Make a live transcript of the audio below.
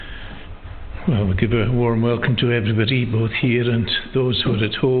Well, we give a warm welcome to everybody, both here and those who are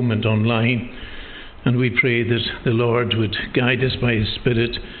at home and online. And we pray that the Lord would guide us by His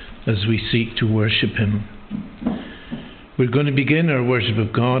Spirit as we seek to worship Him. We're going to begin our worship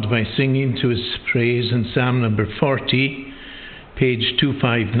of God by singing to His praise in Psalm number 40, page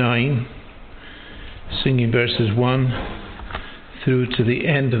 259, singing verses 1 through to the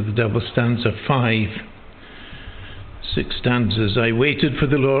end of the double stanza 5. 6 stanzas. I waited for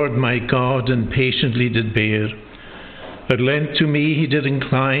the Lord my God, and patiently did bear. At length to me He did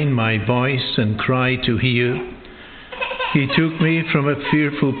incline my voice and cry to hear. He took me from a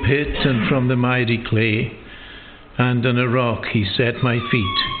fearful pit and from the miry clay, and on a rock He set my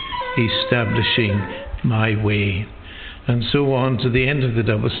feet, establishing my way. And so on to the end of the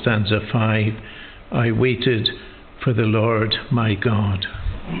double stanza 5. I waited for the Lord my God.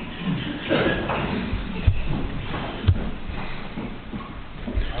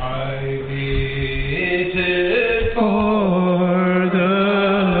 I waited for the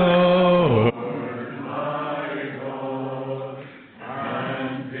Lord my God,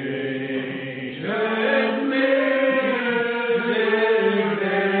 and patiently did bear. At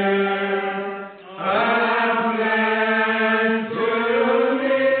length to me He did incline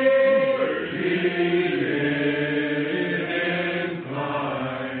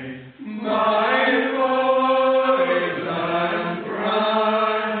my voice and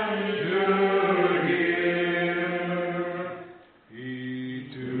cry to hear.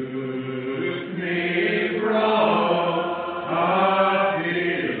 He took me from a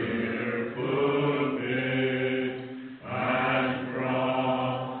fearful pit and from the miry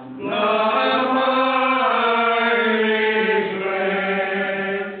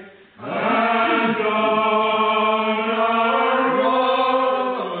clay, and on a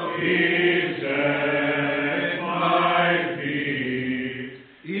rock He set my feet,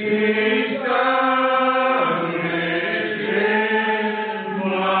 establishing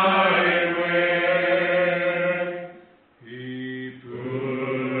my way. He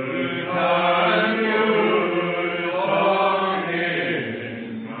put a new song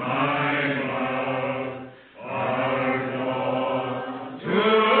in my mouth, our God to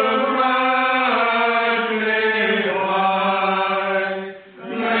magnify.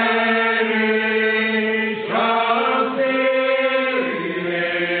 Many shall sing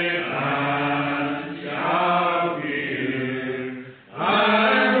it and shall hear,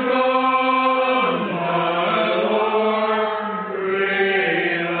 and on my Lord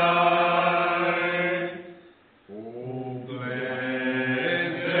rely. Oh,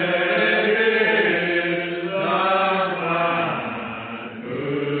 blessed is the man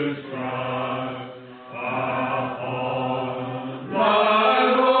whose trust upon the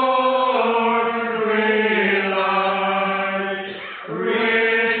Lord relies,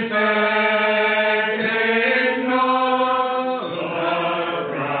 respecting not the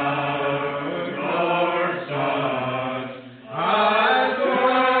proud nor such as turn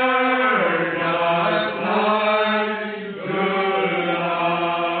aside good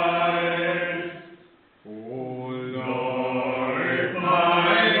eyes. O Lord,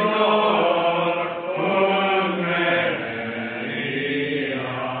 my God, full many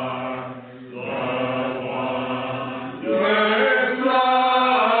are the wonders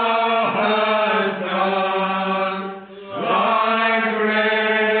Thou hast done. Thy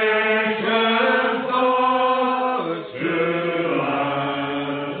gracious thoughts to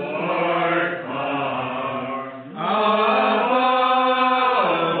us are far above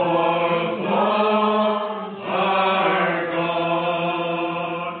all thoughts are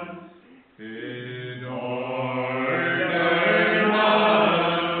gone. In order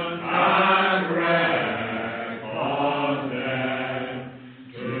none and reckon them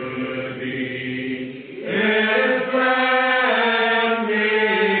to Thee, His friend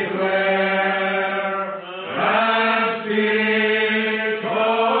declare, and speak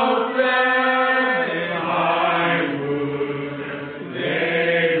of them I would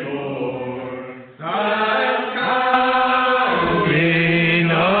they bore, that counting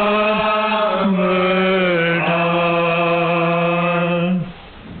numbered are.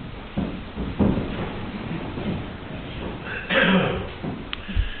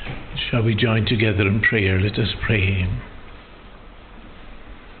 Shall we join together in prayer? Let us pray.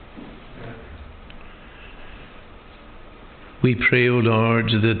 We pray, O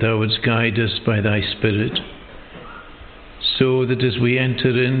Lord, that Thou wouldst guide us by Thy Spirit, so that as we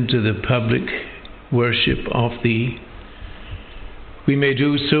enter into the public worship of Thee, we may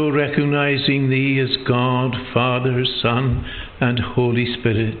do so recognizing Thee as God, Father, Son, and Holy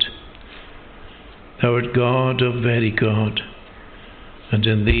Spirit. Thou art God of very God, and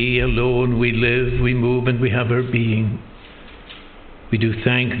in Thee alone we live, we move, and we have our being. We do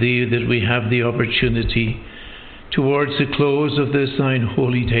thank Thee that we have the opportunity, towards the close of this Thine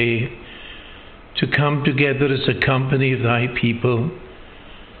holy day, to come together as a company of Thy people,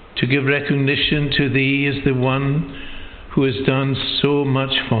 to give recognition to Thee as the one who has done so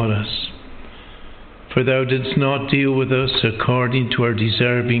much for us. For Thou didst not deal with us according to our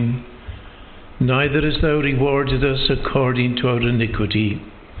deserving, neither hast Thou rewarded us according to our iniquity,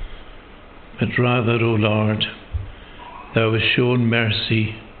 but rather, O Lord, Thou hast shown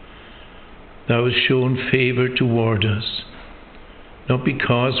mercy, Thou hast shown favour toward us, not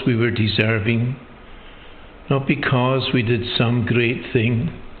because we were deserving, not because we did some great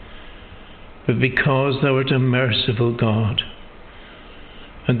thing, but because Thou art a merciful God,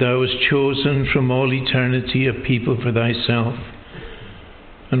 and Thou hast chosen from all eternity a people for Thyself.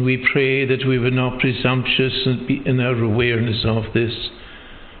 And we pray that we were not presumptuous in our awareness of this,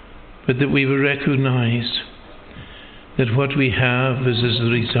 but that we will recognize that what we have is as a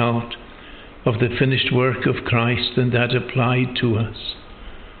result of the finished work of Christ, and that applied to us.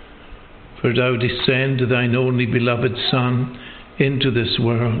 For Thou descended Thine only beloved Son into this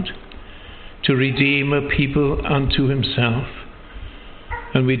world to redeem a people unto Himself.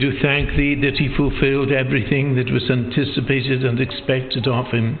 And we do thank Thee that He fulfilled everything that was anticipated and expected of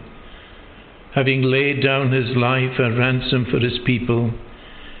Him, having laid down His life a ransom for His people.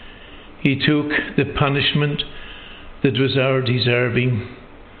 He took the punishment that was our deserving,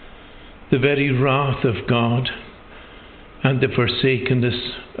 the very wrath of God, and the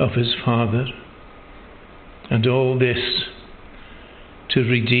forsakenness of His Father, and all this to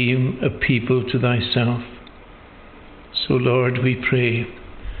redeem a people to Thyself. So, Lord, we pray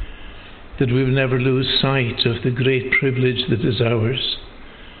that we will never lose sight of the great privilege that is ours,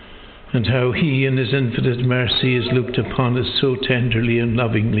 and how He in His infinite mercy has looked upon us so tenderly and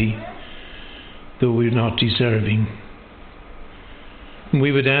lovingly, though we are not deserving. And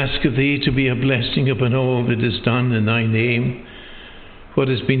we would ask of Thee to be a blessing upon all that is done in Thy name, what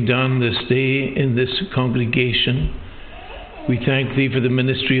has been done this day in this congregation. We thank Thee for the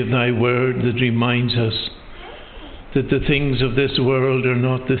ministry of Thy word that reminds us that the things of this world are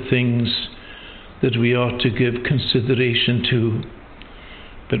not the things that we ought to give consideration to,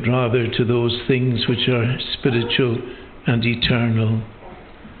 but rather to those things which are spiritual and eternal.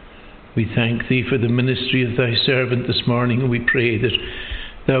 We thank Thee for the ministry of Thy servant this morning, and we pray that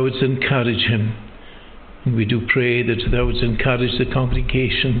Thou wouldst encourage him. And we do pray that Thou wouldst encourage the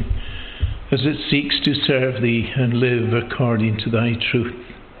congregation as it seeks to serve Thee and live according to Thy truth.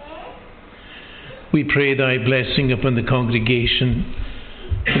 We pray Thy blessing upon the congregation,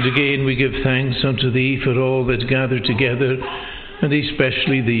 and again we give thanks unto Thee for all that gather together, and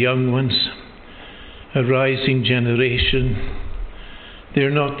especially the young ones, a rising generation. They're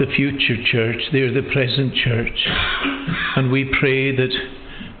not the future church, they're the present church, and we pray that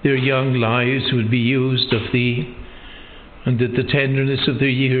their young lives would be used of Thee, and that the tenderness of their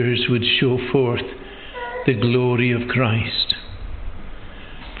years would show forth the glory of Christ.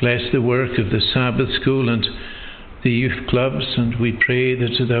 Bless the work of the Sabbath School and the youth clubs, and we pray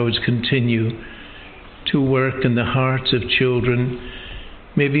that Thou wouldst continue to work in the hearts of children,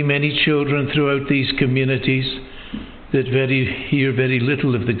 maybe many children throughout these communities that hear very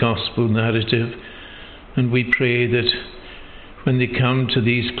little of the gospel narrative. And we pray that when they come to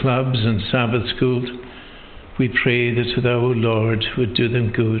these clubs and Sabbath schools, we pray that Thou, O Lord, would do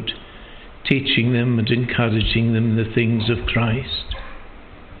them good, teaching them and encouraging them in the things of Christ.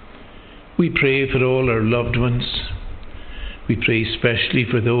 We pray for all our loved ones. We pray especially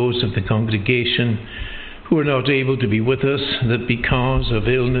for those of the congregation who are not able to be with us, that because of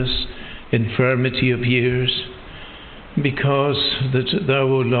illness, infirmity of years, because that Thou,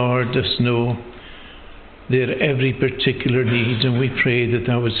 O Lord, dost know their every particular need, and we pray that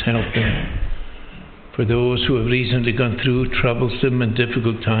Thou wouldst help them. For those who have recently gone through troublesome and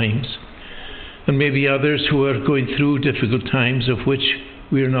difficult times, and maybe others who are going through difficult times of which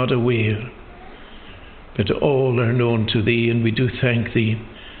we are not aware, but all are known to Thee, and we do thank Thee.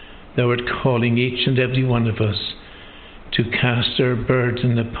 Thou art calling each and every one of us to cast our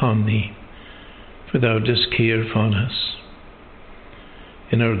burden upon Thee, for Thou dost care for us.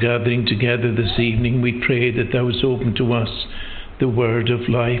 In our gathering together this evening, we pray that Thou wouldst open to us the word of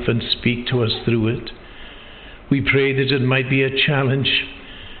life and speak to us through it. We pray that it might be a challenge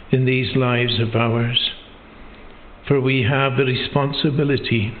in these lives of ours, for we have the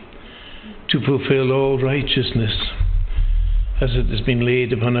responsibility to fulfill all righteousness as it has been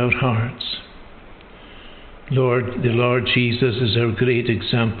laid upon our hearts. Lord, the Lord Jesus is our great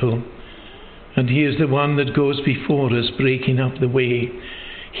example, And He is the one that goes before us, breaking up the way.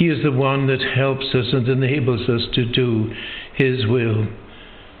 He is the one that helps us and enables us to do His will,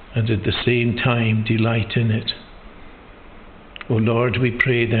 and at the same time delight in it. O Lord, we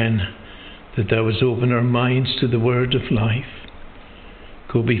pray then that Thou wouldst open our minds to the word of life.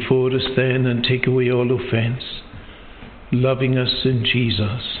 Go before us then and take away all offence, loving us in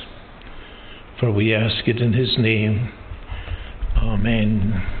Jesus. For we ask it in His name.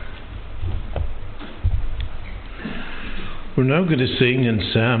 Amen. We're now going to sing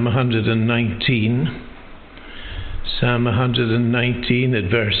in Psalm 119. Psalm 119 at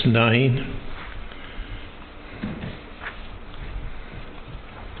verse 9.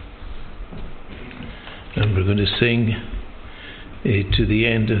 And we're going to sing to the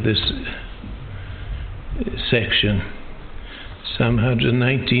end of this section. Psalm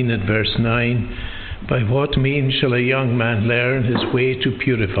 119 at verse 9. By what means shall a young man learn his way to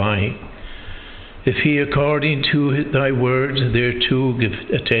purify? If he according to thy word thereto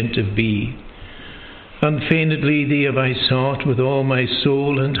attentive be. Unfeignedly thee have I sought with all my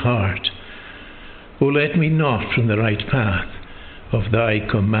soul and heart. O let me not from the right path of thy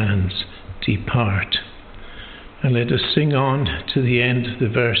commands depart. And let us sing on to the end of the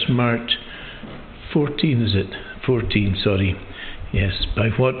verse marked 14, is it? 14, sorry. Yes, by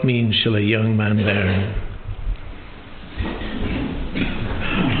what means shall a young man learn?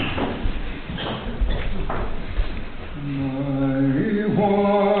 By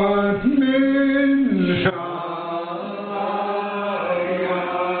what means shall a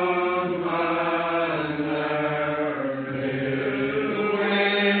young man learn his way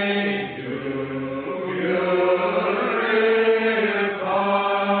to purify? If he according to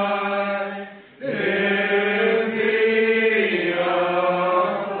thy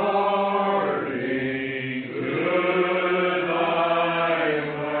word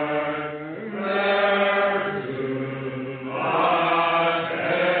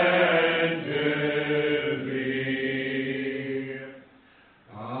attentive be.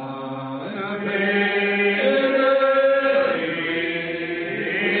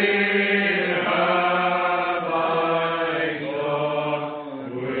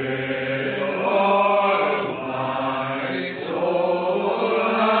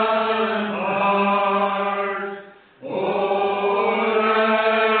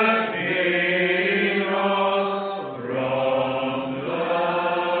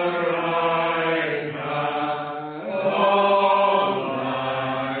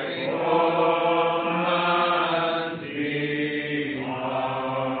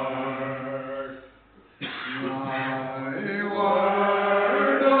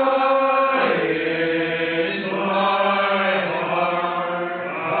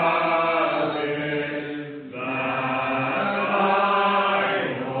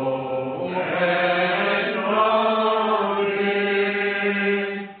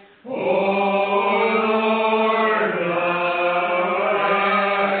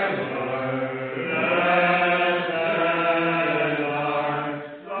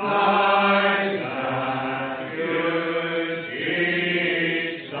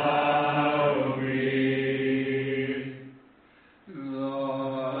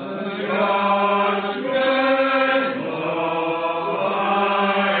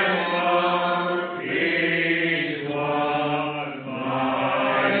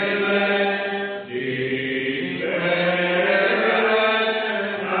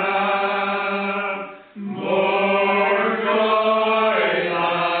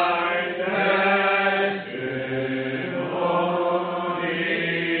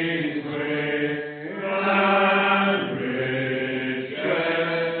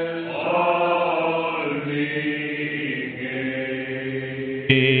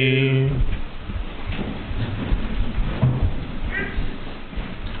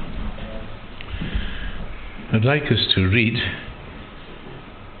 I'd like us to read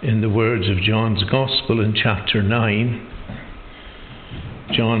in the words of John's Gospel in chapter 9.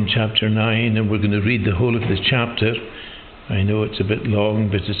 John chapter 9, and we're going to read the whole of the chapter. I know it's a bit long,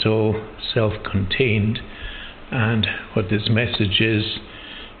 but it's all self-contained. And what this message is,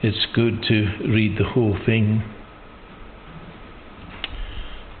 it's good to read the whole thing.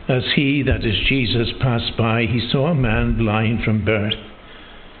 As he, that is Jesus, passed by, he saw a man blind from birth.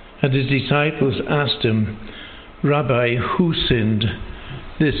 And his disciples asked him, Rabbi, who sinned,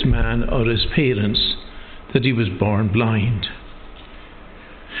 this man or his parents, that he was born blind?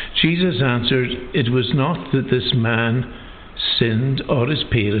 Jesus answered, It was not that this man sinned or his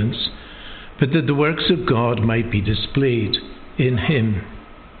parents, but that the works of God might be displayed in him.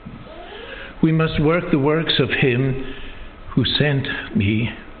 We must work the works of him who sent me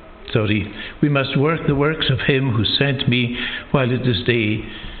We must work the works of him who sent me while it is day.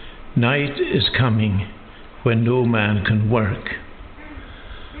 Night is coming when no man can work.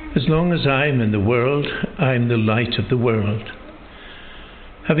 As long as I am in the world, I am the light of the world."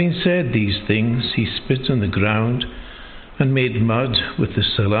 Having said these things, he spit on the ground and made mud with the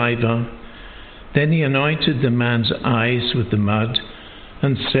saliva. Then he anointed the man's eyes with the mud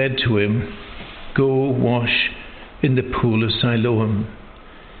and said to him, "Go wash in the pool of Siloam,"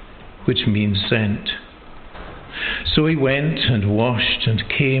 which means sent. So he went and washed and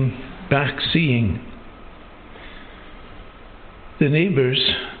came back seeing. The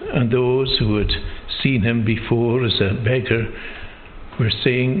neighbours and those who had seen him before as a beggar were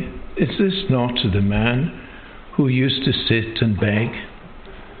saying, "Is this not the man who used to sit and beg?"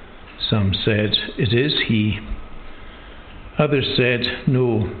 Some said, "It is he." Others said,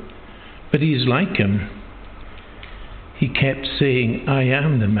 "No, but he is like him." He kept saying, "I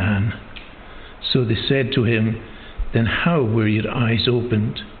am the man." So they said to him, "Then how were your eyes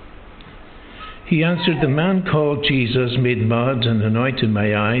opened?" He answered, "The man called Jesus made mud and anointed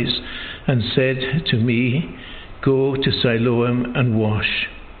my eyes and said to me, 'Go to Siloam and wash.'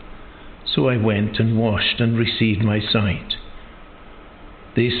 So I went and washed and received my sight."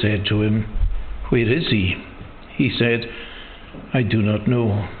 They said to him, "Where is he?" He said, "I do not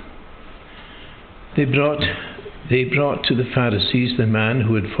know." They brought to the Pharisees the man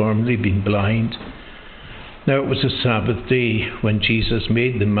who had formerly been blind. Now it was a Sabbath day when Jesus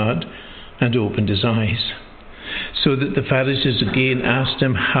made the mud and opened his eyes, so that the Pharisees again asked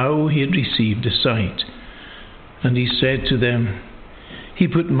him how he had received his sight. And he said to them, "He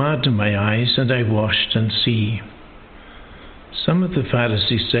put mud in my eyes, and I washed and see." Some of the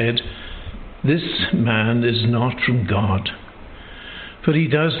Pharisees said, "This man is not from God, for he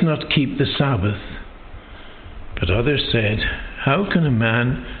does not keep the Sabbath." But others said, "How can a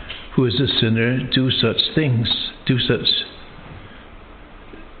man who is a sinner do such things, do such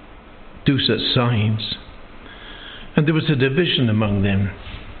signs?" And there was a division among them.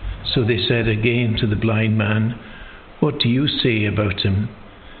 So they said again to the blind man, "What do you say about him?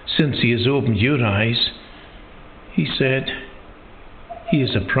 Since he has opened your eyes," he said, "he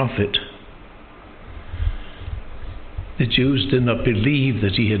is a prophet." The Jews did not believe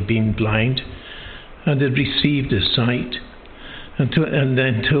that he had been blind and had received his sight until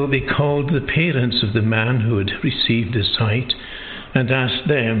they called the parents of the man who had received his sight and asked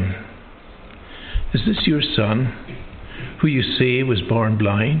them, "Is this your son, who you say was born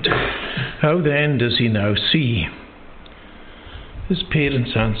blind? How then does he now see?" His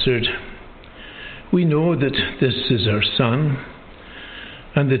parents answered, "We know that this is our son,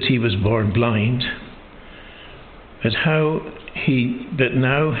 and that he was born blind. But how he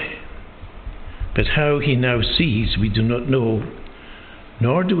now sees, we do not know,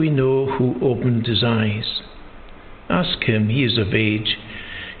 nor do we know who opened his eyes. Ask him, he is of age.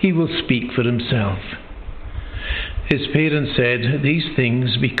 He will speak for himself." His parents said these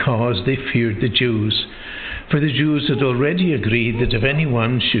things because they feared the Jews, for the Jews had already agreed that if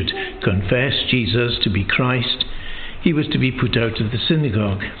anyone should confess Jesus to be Christ, he was to be put out of the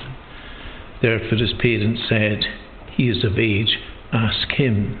synagogue. Therefore his parents said, "He is of age, ask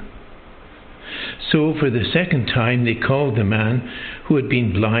him." So for the second time they called the man who had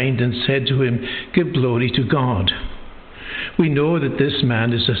been blind and said to him, "Give glory to God. We know that this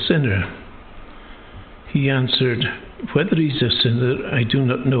man is a sinner." He answered, "Whether he is a sinner, I do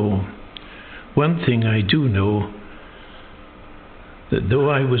not know. One thing I do know, that though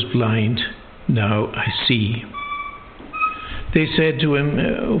I was blind, now I see." They said to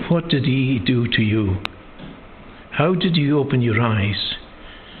him, "What did he do to you? How did you open your eyes?"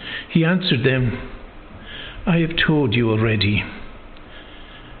 He answered them, "I have told you already,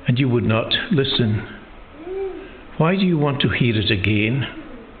 and you would not listen. Why do you want to hear it again?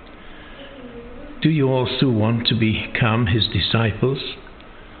 Do you also want to become his disciples?"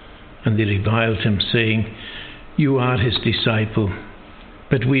 And they reviled him, saying, "You are his disciple,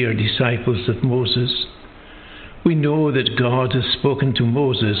 but we are disciples of Moses. We know that God has spoken to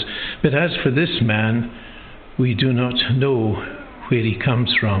Moses, but as for this man, we do not know where he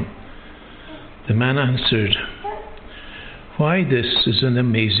comes from." The man answered, "Why, this is an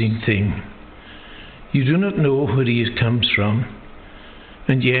amazing thing. You do not know where he comes from,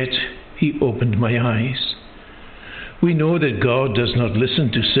 and yet he opened my eyes. We know that God does not listen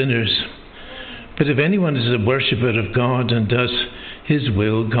to sinners, but if anyone is a worshipper of God and does his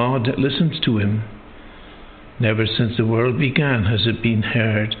will, God listens to him. Never since the world began has it been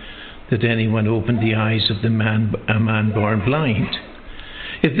heard that anyone opened the eyes of a man born blind.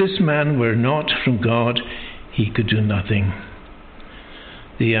 If this man were not from God, he could do nothing."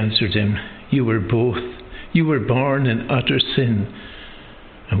 They answered him, "You were both. You were born in utter sin,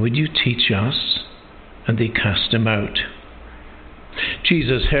 and would you teach us?" And they cast him out.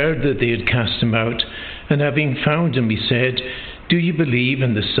 Jesus heard that they had cast him out, and having found him, he said, "Do you believe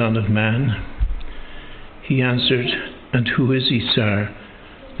in the Son of Man?" He answered, "And who is he, sir,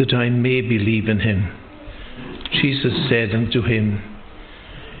 that I may believe in him?" Jesus said unto him,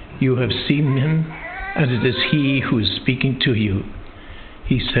 "You have seen him, and it is he who is speaking to you."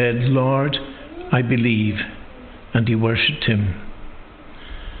 He said, "Lord, I believe," and he worshipped him.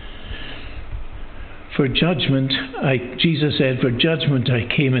 Jesus said, "For judgment I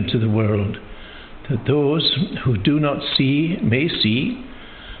came into the world, that those who do not see may see,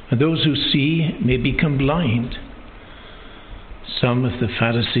 and those who see may become blind." Some of the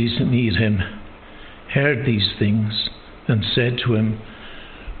Pharisees near him heard these things and said to him,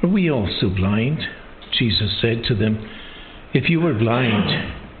 "Are we also blind?" Jesus said to them, "If you were blind,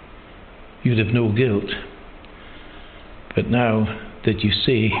 you'd have no guilt. But now that you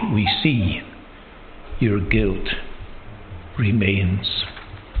say we see, your guilt remains."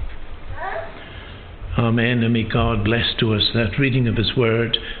 Amen, and may God bless to us that reading of his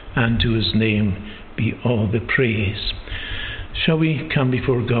word, and to his name be all the praise. Shall we come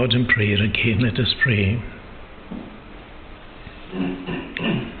before God in prayer again? Let us pray.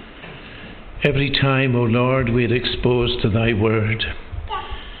 Every time, O Lord, we are exposed to thy word,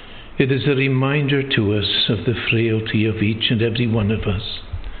 it is a reminder to us of the frailty of each and every one of us,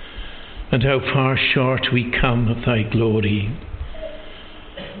 and how far short we come of thy glory.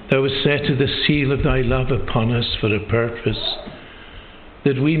 Thou hast set the seal of thy love upon us for a purpose,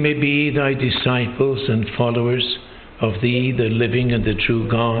 that we may be thy disciples and followers of thee, the living and the true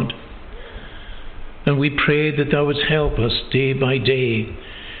God. And we pray that thou wouldst help us day by day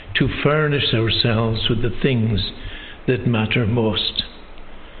to furnish ourselves with the things that matter most.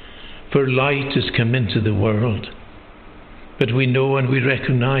 For light has come into the world, but we know and we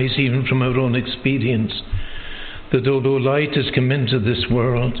recognize even from our own experience that although light has come into this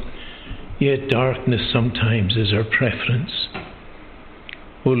world, yet darkness sometimes is our preference.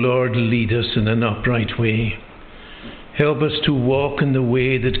 O Lord, lead us in an upright way. Help us to walk in the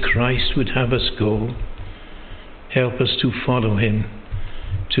way that Christ would have us go. Help us to follow him,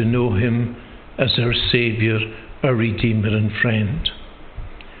 to know him as our Saviour, our Redeemer and friend.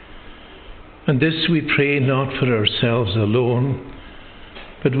 And this we pray not for ourselves alone,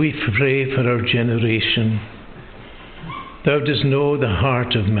 but we pray for our generation. Thou dost know the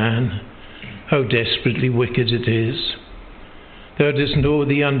heart of man, how desperately wicked it is. Thou dost know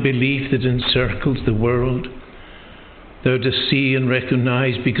the unbelief that encircles the world. Thou dost see and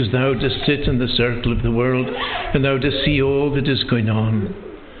recognize, because thou dost sit in the circle of the world, and thou dost see all that is going on.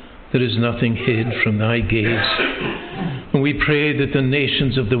 There is nothing hid from thy gaze. And we pray that the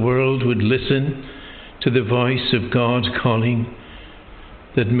nations of the world would listen to the voice of God calling,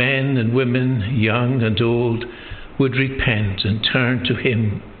 that men and women, young and old, would repent and turn to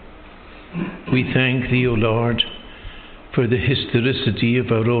him. We thank thee, O Lord, for the historicity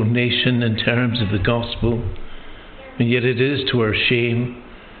of our own nation in terms of the gospel. And yet it is to our shame,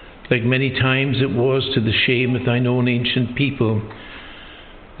 like many times it was to the shame of thine own ancient people,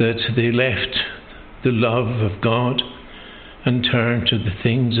 that they left the love of God and turned to the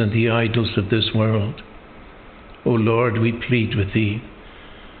things and the idols of this world. O Lord, we plead with thee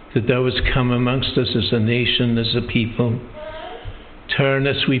that thou hast come amongst us as a nation, as a people. Turn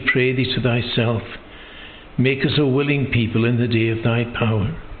us, we pray thee, to thyself. Make us a willing people in the day of thy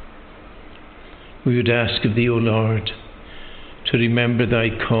power. We would ask of thee, O Lord, to remember thy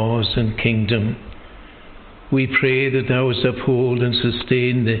cause and kingdom. We pray that thou wouldst uphold and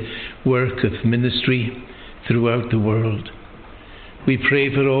sustain the work of ministry throughout the world. We pray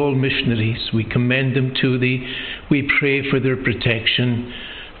for all missionaries. We commend them to thee. We pray for their protection,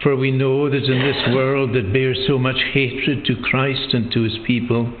 for we know that in this world that bears so much hatred to Christ and to his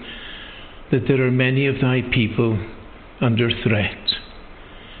people, that there are many of thy people under threat,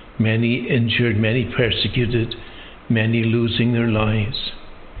 many injured, many persecuted, many losing their lives.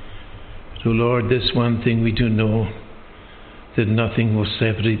 So Lord, this one thing we do know, that nothing will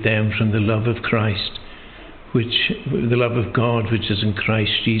separate them from the love of Christ, the love of God which is in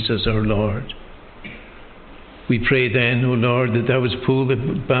Christ Jesus our Lord. We pray then, O Lord, that thou wouldst pull the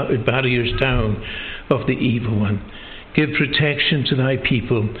barriers down of the evil one. Give protection to thy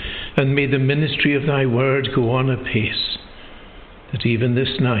people, and may the ministry of thy word go on apace, that even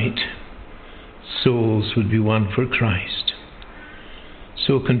this night souls would be won for Christ.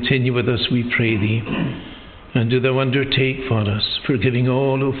 So continue with us, we pray thee, and do thou undertake for us, forgiving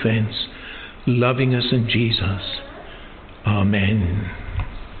all offence, loving us in Jesus. Amen.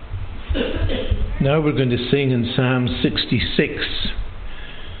 Now we're going to sing in Psalm 66.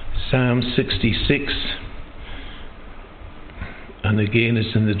 Psalm 66. And again,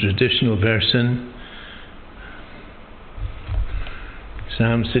 it's in the traditional version.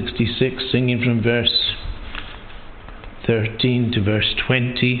 Psalm 66, singing from verse 13 to verse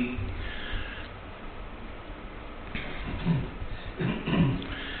 20.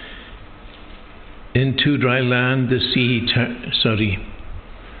 Into dry land the sea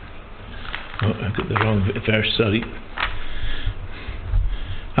I've got the wrong verse, sorry.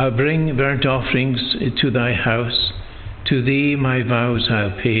 I'll bring burnt offerings to thy house, to thee my vows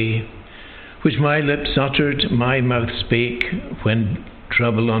I'll pay, which my lips uttered, my mouth spake, when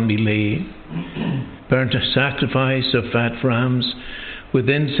trouble on me lay. Burnt a sacrifice of fat rams, with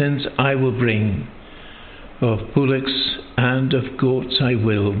incense I will bring, of bullocks and of goats I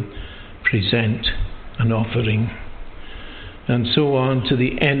will present an offering. And so on to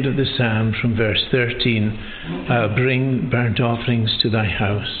the end of the psalm from verse 13. I'll bring burnt offerings to thy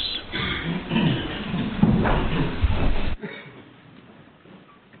house.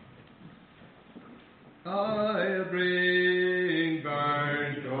 I'll bring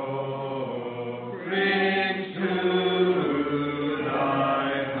burnt offerings to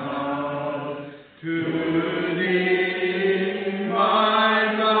thy house, to thee my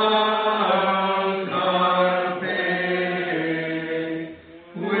vows I'll pay,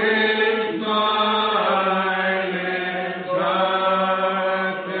 with my lips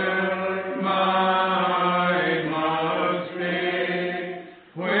uttered, my mouth spake,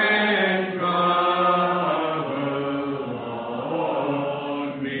 when trouble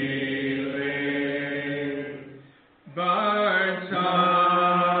on me lay. Burnt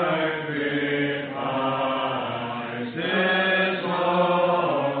sacrifices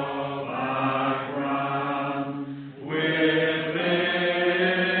of thy wrath, with incense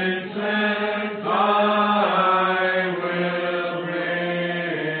I will bring,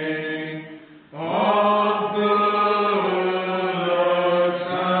 of bullocks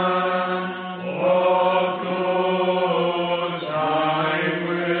and of goats I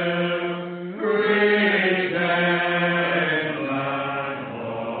will present an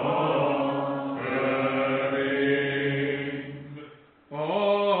offering.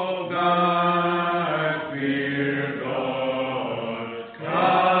 All that fear God,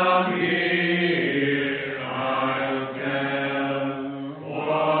 come here, I'll tell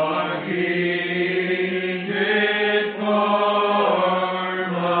what He did for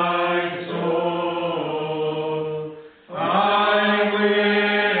my soul. I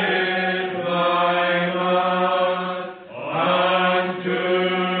with thy blood unto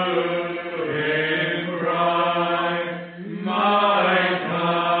Him cry, my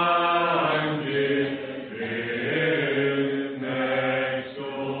contrite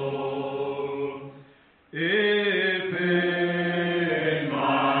soul. If in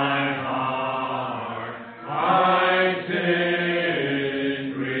my heart I sin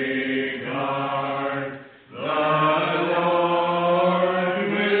regard, the Lord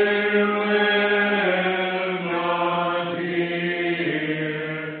will not hear,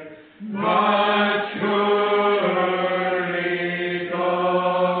 but surely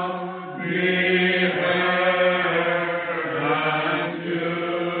God and do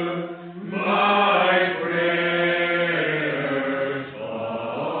my prayers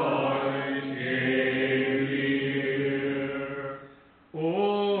voice hear.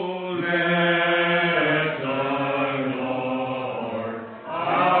 Oh, let the Lord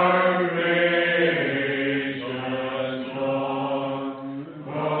our gracious Lord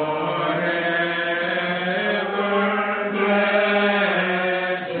forever blessed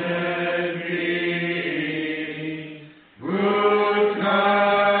be, who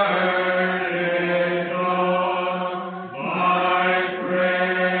turneth not my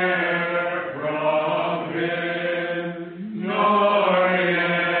prayer from Him, nor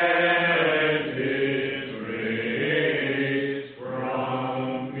yet His grace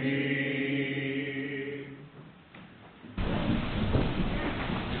from me.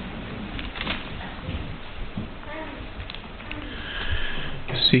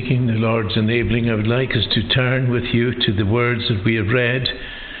 Seeking the Lord's enabling, I would like us to turn with you to the words that we have read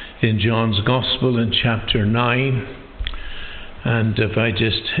in John's Gospel in chapter 9. And if I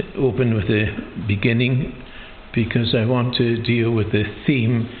just open with the beginning, because I want to deal with the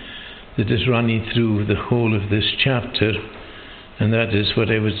theme that is running through the whole of this chapter, and that is what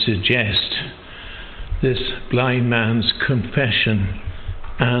I would suggest: this blind man's confession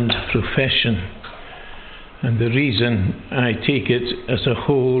and profession. And the reason I take it as a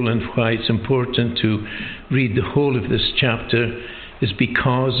whole and why it's important to read the whole of this chapter is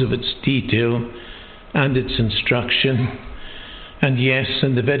because of its detail and its instruction, and yes,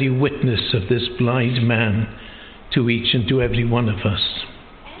 and the very witness of this blind man to each and to every one of us.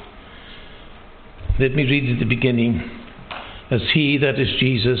 Let me read at the beginning. As he, that is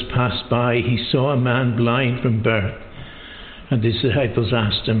Jesus, passed by, he saw a man blind from birth, and his disciples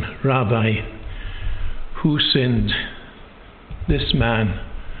asked him, Rabbi, who sinned, this man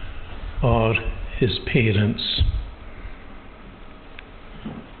or his parents?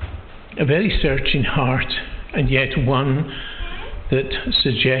 A very searching heart, and yet one that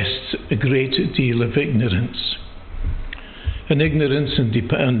suggests a great deal of ignorance. An ignorance on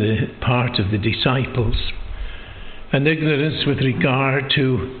the part of the disciples. An ignorance with regard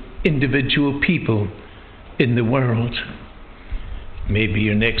to individual people in the world. It may be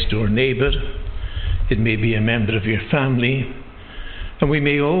your next door neighbour. It may be a member of your family. And we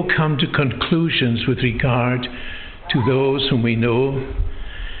may all come to conclusions with regard to those whom we know,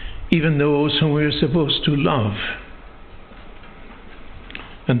 even those whom we are supposed to love.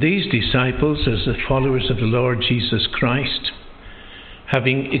 And these disciples, as the followers of the Lord Jesus Christ,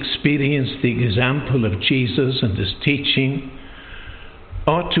 having experienced the example of Jesus and his teaching,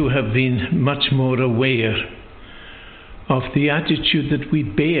 ought to have been much more aware of the attitude that we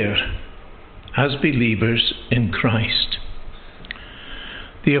bear as believers in Christ.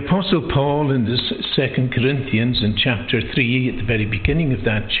 The Apostle Paul in this 2 Corinthians in chapter 3, at the very beginning of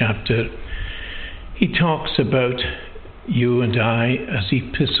that chapter, he talks about you and I as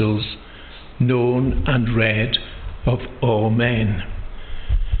epistles known and read of all men.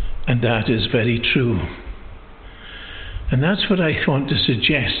 And that is very true. And that's what I want to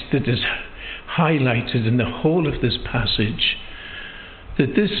suggest that is highlighted in the whole of this passage,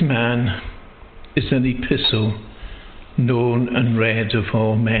 that this man is an epistle known and read of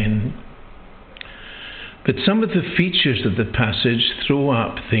all men. But some of the features of the passage throw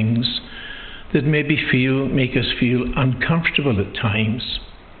up things that make us feel uncomfortable at times,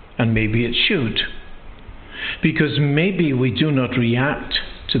 and maybe it should. Because maybe we do not react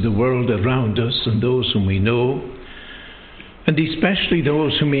to the world around us and those whom we know, and especially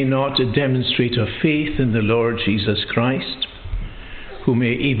those who may not demonstrate a faith in the Lord Jesus Christ, who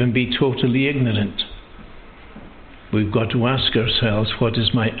may even be totally ignorant. We've got to ask ourselves, what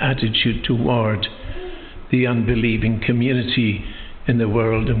is my attitude toward the unbelieving community in the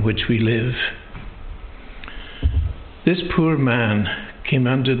world in which we live? This poor man came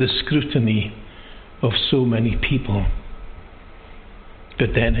under the scrutiny of so many people. But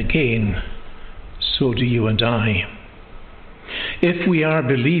then again, so do you and I. If we are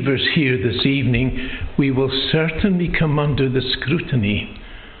believers here this evening, we will certainly come under the scrutiny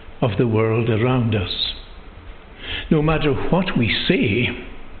of the world around us. No matter what we say,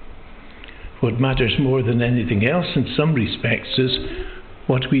 what matters more than anything else in some respects is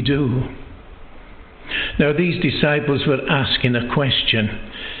what we do. Now, these disciples were asking a question.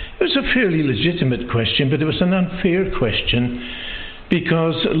 It was a fairly legitimate question, but it was an unfair question,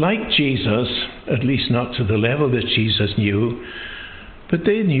 because like Jesus, at least not to the level that Jesus knew, but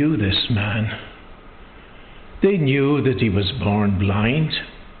they knew this man. They knew that he was born blind.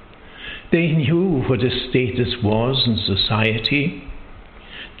 They knew what his status was in society,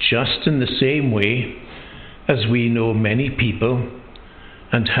 just in the same way as we know many people,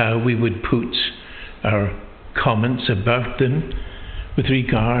 and how we would put our comments about them with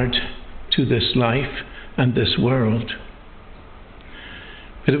regard to this life and this world.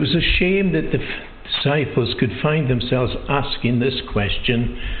 But it was a shame that the disciples could find themselves asking this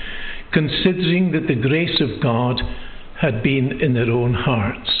question, considering that the grace of God had been in their own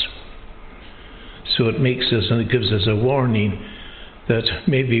hearts. So it makes us, and it gives us a warning that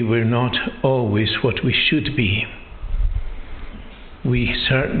maybe we're not always what we should be. We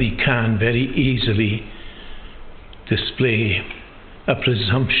certainly can very easily display a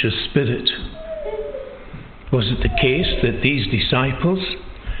presumptuous spirit. Was it the case that these disciples,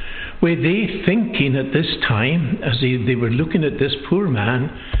 were they thinking at this time, as they were looking at this poor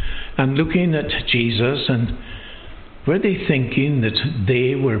man and looking at Jesus, and were they thinking that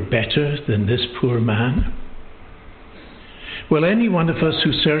they were better than this poor man? Well, any one of us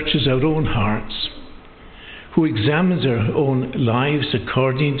who searches our own hearts, who examines our own lives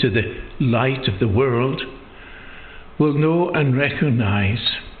according to the light of the world, will know and recognize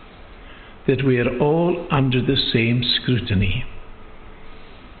that we are all under the same scrutiny.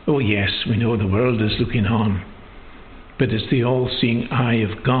 Oh yes, we know the world is looking on, but it's the all-seeing eye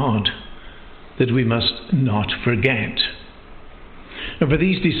of God that we must not forget. And for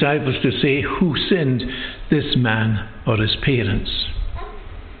these disciples to say, who sinned, this man or his parents?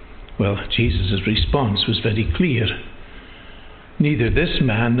 Well, Jesus' response was very clear. neither this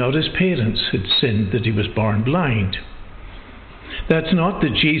man nor his parents had sinned that he was born blind. That's not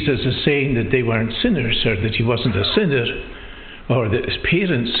that Jesus is saying that they weren't sinners, or that he wasn't a sinner, or that his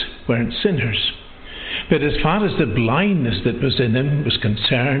parents weren't sinners. But as far as the blindness that was in him was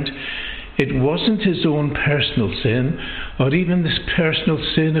concerned, it wasn't his own personal sin, or even this personal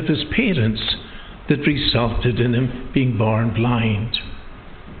sin of his parents, that resulted in him being born blind.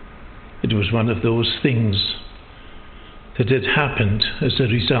 It was one of those things that had happened as a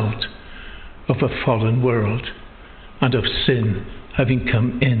result of a fallen world and of sin having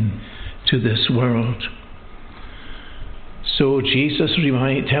come in to this world. So Jesus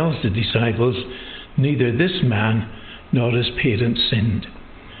tells the disciples, neither this man nor his parents sinned.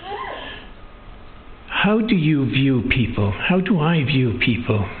 How do you view people? How do I view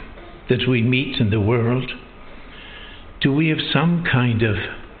people that we meet in the world? Do we have some kind of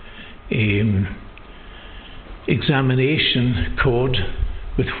examination code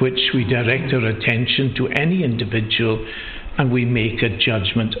with which we direct our attention to any individual and we make a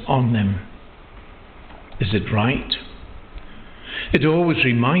judgment on them? Is it right? It always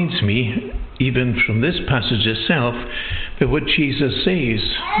reminds me, even from this passage itself, of what Jesus says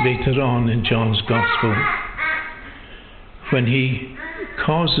later on in John's Gospel, when he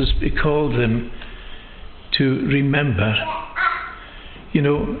calls them to remember,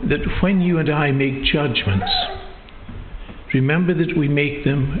 that when you and I make judgments, remember that we make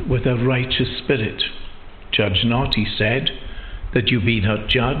them with a righteous spirit. Judge not, he said, that you be not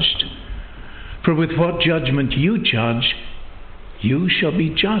judged. For with what judgment you judge, you shall be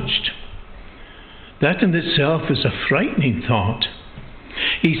judged. That in itself is a frightening thought,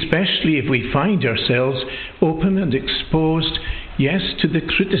 especially if we find ourselves open and exposed, yes, to the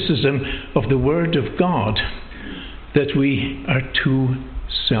criticism of the Word of God, that we are too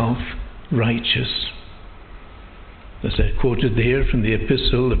self-righteous. As I quoted there from the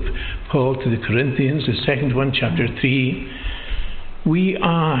epistle of Paul to the Corinthians, the second one, chapter 3, we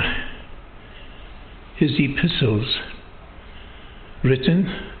are his epistles, written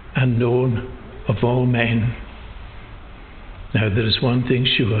and known of all men. Now there is one thing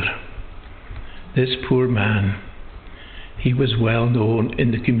sure. This poor man, he was well known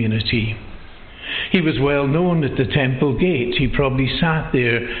in the community. He was well known at the temple gate. He probably sat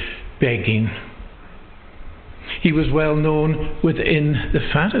there begging. He was well known within the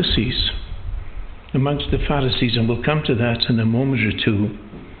Pharisees, amongst the Pharisees, and we'll come to that in a moment or two.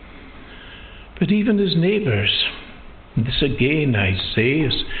 But even his neighbours, and this again I say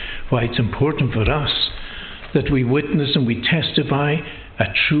is why it's important for us that we witness and we testify a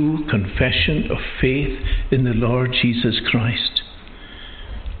true confession of faith in the Lord Jesus Christ.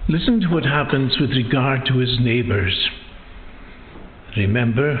 Listen to what happens with regard to his neighbours.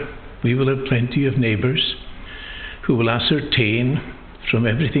 Remember, we will have plenty of neighbours who will ascertain from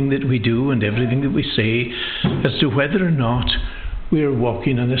everything that we do and everything that we say as to whether or not we are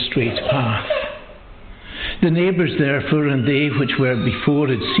walking on a straight path. The neighbours therefore, and they which were before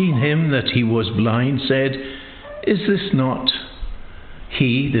had seen him that he was blind, said, Is this not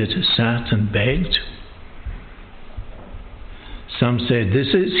he that sat and begged? Some said, This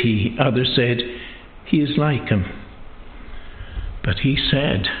is he. Others said, He is like him. But he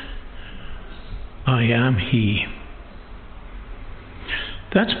said, I am he.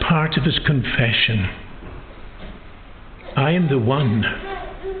 That's part of his confession. I am the one.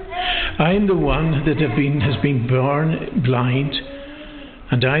 I am the one that has been born blind,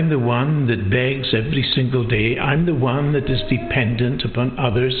 and I'm the one that begs every single day. I'm the one that is dependent upon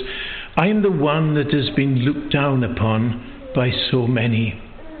others. I am the one that has been looked down upon by so many.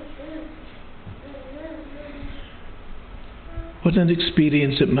 What an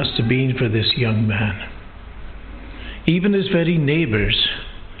experience it must have been for this young man. Even his very neighbours,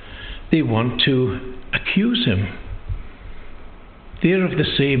 they want to accuse him. They're of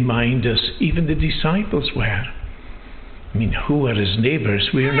the same mind as even the disciples were. I mean, who were his neighbours?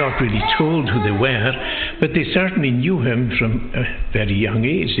 We are not really told who they were, but they certainly knew him from a very young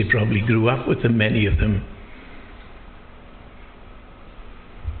age. They probably grew up with him, many of them.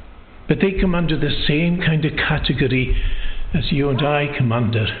 But they come under the same kind of category as you and I come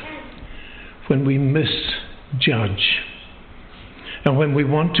under when we misjudge and when we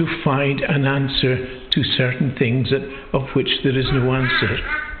want to find an answer to certain things of which there is no answer.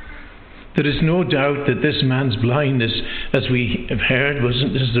 There is no doubt that this man's blindness, as we have heard,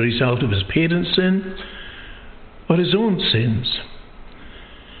 wasn't as the result of his parents' sin or his own sins,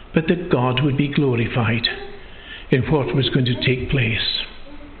 but that God would be glorified in what was going to take place.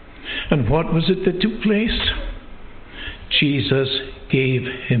 And what was it that took place? Jesus gave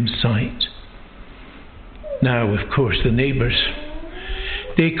him sight. Now, of course, the neighbours,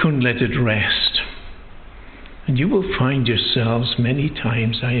 they couldn't let it rest. And you will find yourselves many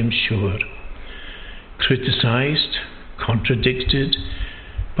times, I am sure, criticized, contradicted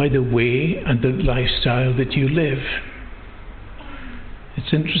by the way and the lifestyle that you live.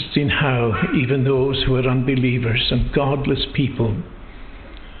 It's interesting how even those who are unbelievers and godless people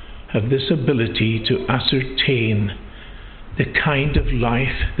have this ability to ascertain the kind of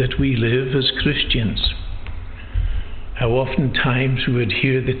life that we live as Christians. How oftentimes we would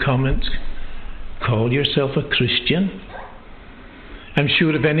hear the comment, "Call yourself a Christian?" I'm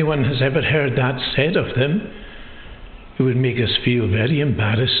sure if anyone has ever heard that said of them, it would make us feel very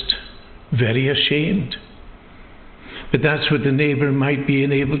embarrassed, very ashamed. But that's what the neighbour might be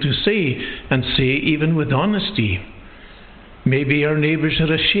able to say, and say even with honesty. Maybe our neighbours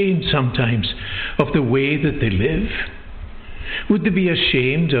are ashamed sometimes of the way that they live. Would they be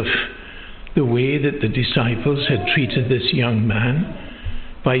ashamed of the way that the disciples had treated this young man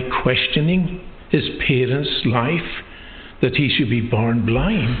by questioning his parents' life, that he should be born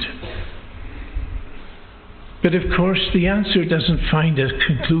blind? But of course the answer doesn't find a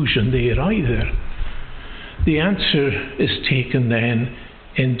conclusion there either. The answer is taken then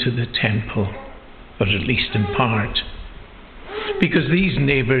into the temple, or at least in part, because these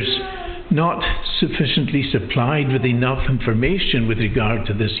neighbours, not sufficiently supplied with enough information with regard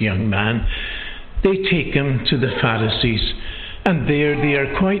to this young man, they take him to the Pharisees, and there they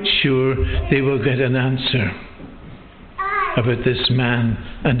are quite sure they will get an answer about this man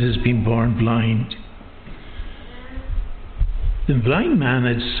and his being born blind. The blind man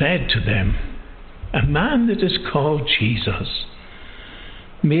had said to them, "A man that is called Jesus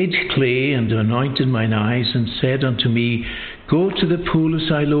made clay and anointed mine eyes, and said unto me, Go to the pool of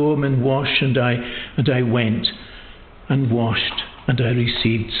Siloam and wash. And I went and washed, and I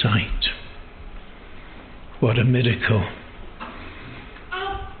received sight." What a miracle.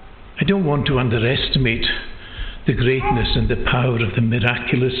 I don't want to underestimate the greatness and the power of the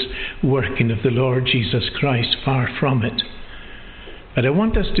miraculous working of the Lord Jesus Christ, far from it. But I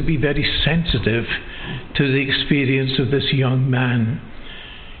want us to be very sensitive to the experience of this young man.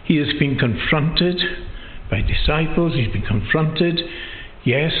 He has been confronted by disciples, he's been confronted,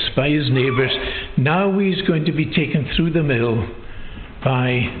 yes, by his neighbours. Now he's going to be taken through the mill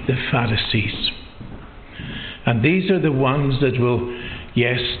by the Pharisees. And these are the ones that will,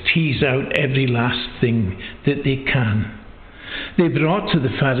 yes, tease out every last thing that they can. They brought to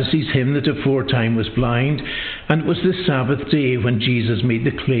the Pharisees him that aforetime was blind, and it was the Sabbath day when Jesus made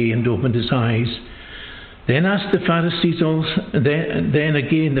the clay and opened his eyes. Then the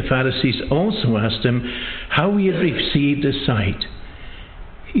Pharisees also asked him how he had received his sight.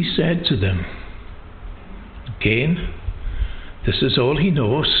 He said to them, again, this is all he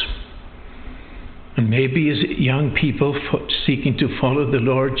knows. And maybe as young people seeking to follow the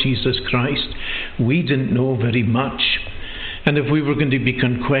Lord Jesus Christ, we didn't know very much. And if we were going to be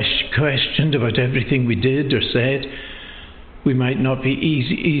questioned about everything we did or said, we might not be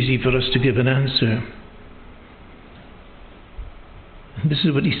easy for us to give an answer. And this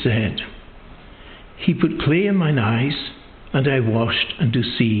is what he said. He put clay in mine eyes, and I washed, and do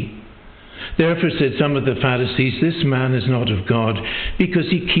see. Therefore said some of the Pharisees, This man is not of God, because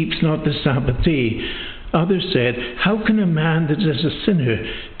he keeps not the Sabbath day. Others said, How can a man that is a sinner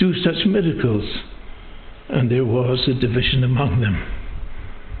do such miracles? And there was a division among them.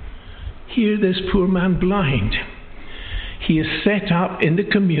 Here this poor man blind. He is set up in the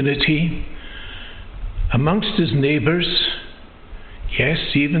community, amongst his neighbours. Yes,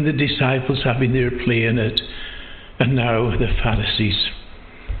 even the disciples having their play in it. And now the Pharisees.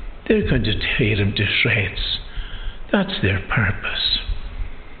 They're going to tear him to shreds. That's their purpose.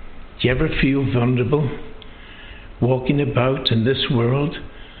 Do you ever feel vulnerable walking about in this world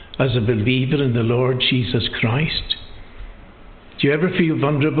as a believer in the Lord Jesus Christ? Do you ever feel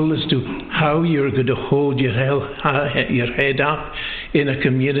vulnerable as to how you're going to hold your head up in a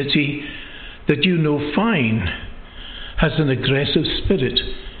community that you know fine has an aggressive spirit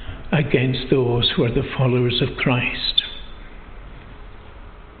against those who are the followers of Christ?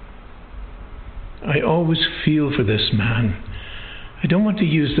 I always feel for this man. I don't want to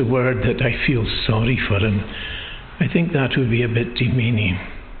use the word that I feel sorry for him. I think that would be a bit demeaning.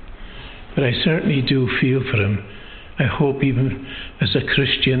 But I certainly do feel for him. I hope even as a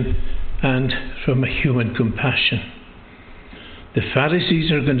Christian and from a human compassion. The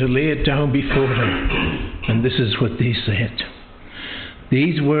Pharisees are going to lay it down before him. And this is what they said.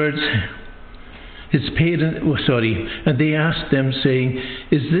 These words, and they asked them, saying,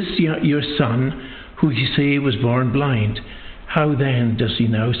 Is this your son, who you say was born blind? How then does he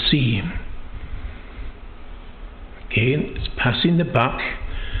now see? Again, it's passing the buck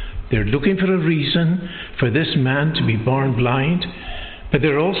They're looking for a reason for this man to be born blind, but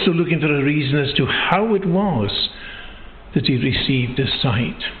they're also looking for a reason as to how it was that he received his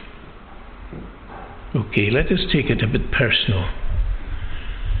sight. Okay, let us take it a bit personal.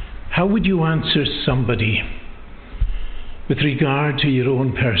 How would you answer somebody with regard to your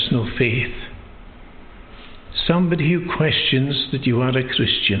own personal faith? Somebody who questions that you are a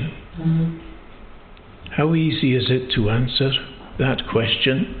Christian. How easy is it to answer that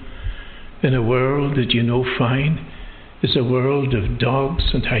question in a world that you know fine is a world of dogs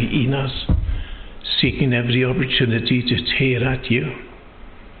and hyenas seeking every opportunity to tear at you?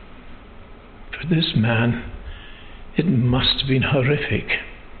 For this man, it must have been horrific.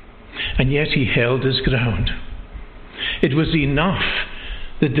 And yet he held his ground. It was enough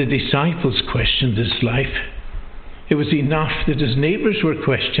that the disciples questioned his life. It was enough that his neighbours were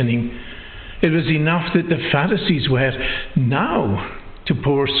questioning. It was enough that the Pharisees were. Now, to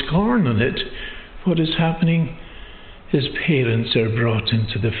pour scorn on it, what is happening? His parents are brought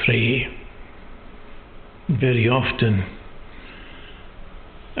into the fray. Very often,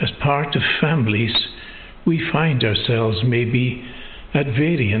 as part of families, we find ourselves maybe at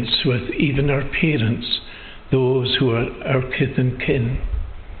variance with even our parents, those who are our kith and kin.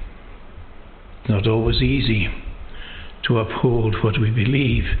 It's not always easy to uphold what we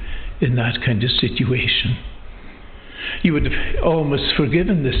believe in that kind of situation. You would have almost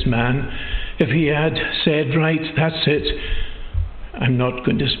forgiven this man if he had said, right, that's it, I'm not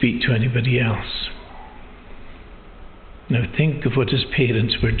going to speak to anybody else. Now think of what his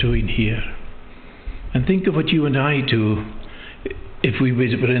parents were doing here. And think of what you and I do if we were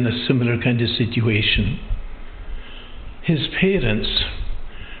in a similar kind of situation. His parents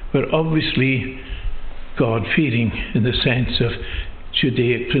were obviously God-fearing in the sense of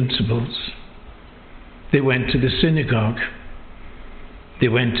Judaic principles. They went to the synagogue. They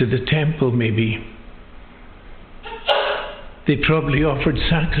went to the temple maybe. They probably offered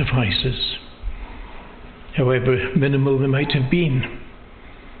sacrifices, however minimal they might have been.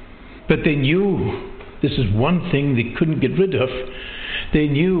 But they knew, this is one thing they couldn't get rid of, they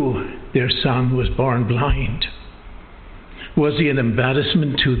knew their son was born blind. Was he an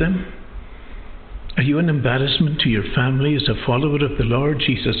embarrassment to them? Are you an embarrassment to your family as a follower of the Lord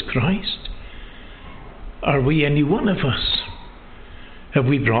Jesus Christ? Are we, any one of us? Have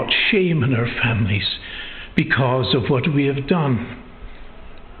we brought shame on our families because of what we have done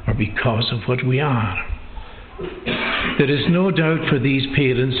or because of what we are? There is no doubt for these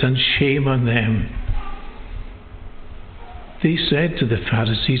parents, and shame on them. They said to the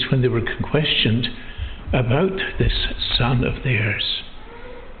Pharisees when they were questioned about this son of theirs,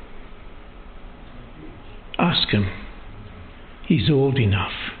 ask him. He's old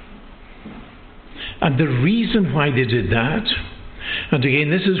enough. And the reason why they did that, and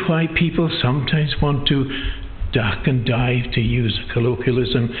again, this is why people sometimes want to duck and dive, to use a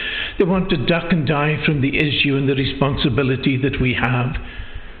colloquialism. They want to duck and dive from the issue and the responsibility that we have.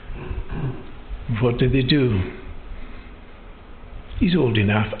 What do they do? He's old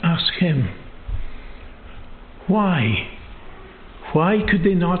enough. Ask him. Why? Why could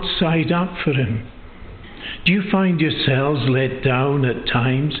they not side up for him? Do you find yourselves let down at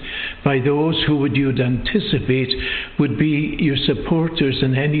times by those who you'd anticipate would be your supporters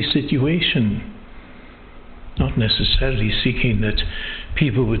in any situation? Not necessarily seeking that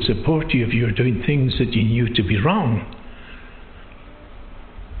people would support you if you're doing things that you knew to be wrong.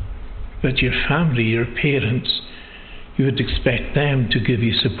 But your family, your parents, you would expect them to give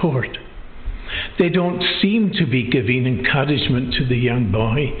you support. They don't seem to be giving encouragement to the young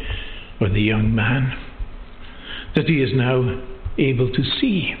boy or the young man that he is now able to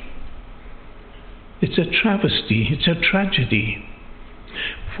see. It's a travesty, it's a tragedy.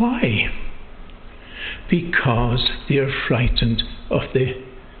 Why? Because they are frightened of the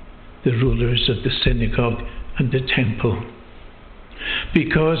rulers of the synagogue and the temple.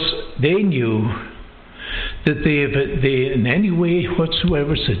 Because they knew that they in any way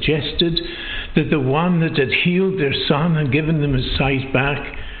whatsoever suggested that the one that had healed their son and given them his sight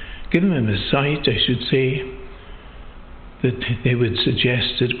back, given him his sight, I should say, that they would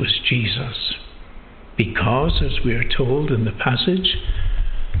suggest it was Jesus. Because, as we are told in the passage,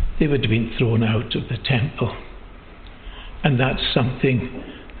 they would have been thrown out of the temple. And that's something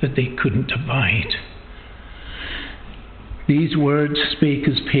that they couldn't abide. These words spake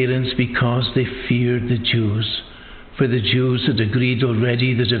his parents because they feared the Jews. For the Jews had agreed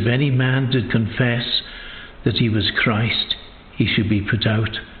already that if any man did confess that he was Christ, he should be put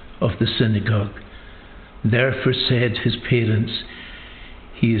out of the synagogue. Therefore said his parents,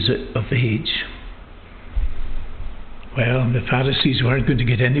 he is of age. Well, the Pharisees weren't going to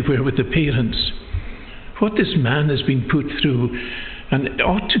get anywhere with the parents. What this man has been put through, and it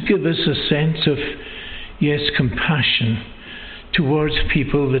ought to give us a sense of, yes, compassion towards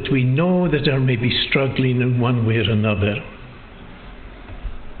people that we know that are maybe struggling in one way or another.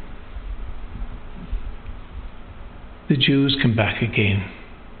 The Jews come back again.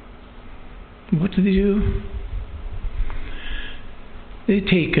 What do? They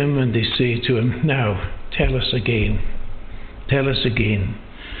take him and they say to him, "Now, tell us again. Tell us again."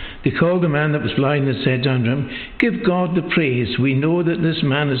 They called the man that was blind and said unto him, "Give God the praise. We know that this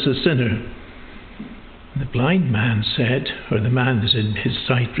man is a sinner." And the blind man said, or the man that had his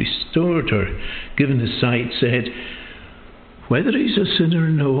sight restored or given his sight said, "Whether he's a sinner or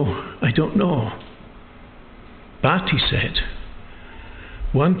no, I don't know. But," he said,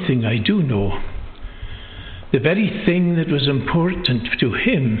 "one thing I do know. The very thing that was important to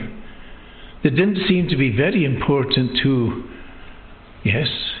him, that didn't seem to be very important to, yes,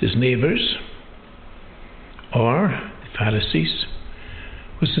 his neighbours or the Pharisees,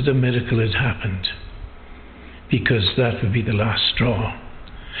 was that a miracle had happened. Because that would be the last straw.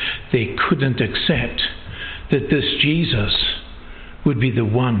 They couldn't accept that this Jesus would be the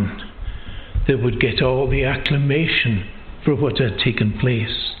one that would get all the acclamation for what had taken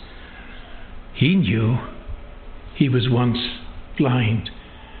place. He knew he was once blind,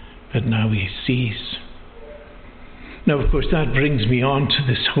 but now he sees. Now, of course, that brings me on to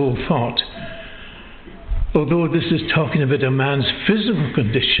this whole thought. Although this is talking about a man's physical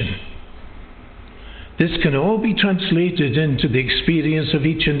condition, this can all be translated into the experience of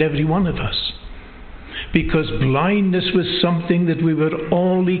each and every one of us. Because blindness was something that we were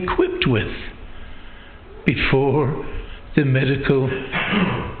all equipped with before the miracle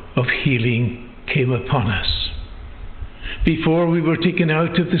of healing came upon us. Before we were taken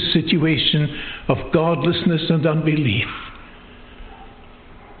out of the situation of godlessness and unbelief.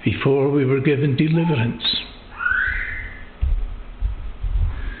 Before we were given deliverance.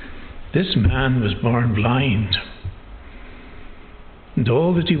 This man was born blind. And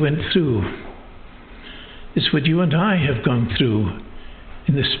all that he went through is what you and I have gone through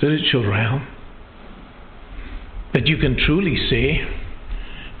in the spiritual realm. But you can truly say,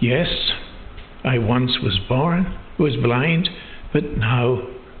 yes, I once was blind, but now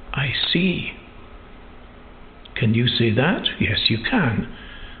I see. Can you say that? Yes, you can.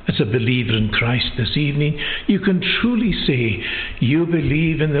 As a believer in Christ this evening, you can truly say you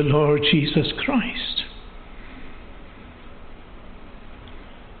believe in the Lord Jesus Christ.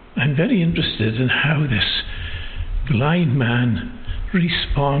 I'm very interested in how this blind man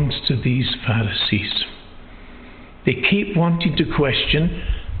responds to these Pharisees. They keep wanting to question,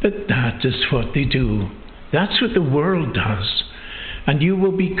 but that is what they do. That's what the world does. And you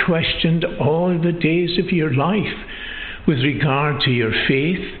will be questioned all the days of your life with regard to your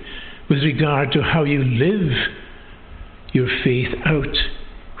faith, with regard to how you live your faith out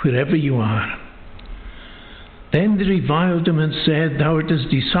wherever you are. Then they reviled him and said, "Thou art his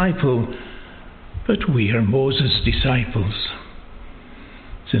disciple, but we are Moses' disciples."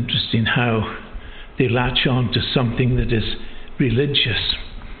 It's interesting how they latch on to something that is religious,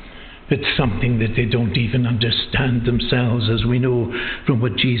 but something that they don't even understand themselves, as we know from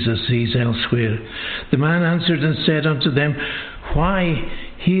what Jesus says elsewhere. The man answered and said unto them, "Why,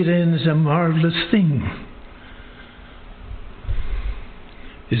 herein is a marvellous thing."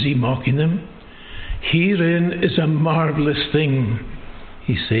 Is he mocking them? "Herein is a marvellous thing,"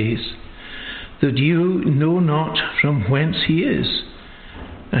 he says, "that you know not from whence he is,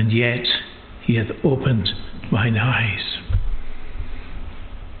 and yet he hath opened mine eyes."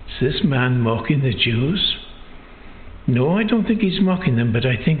 Is this man mocking the Jews? No, I don't think he's mocking them, but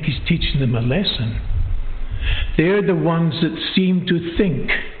I think he's teaching them a lesson. They're the ones that seem to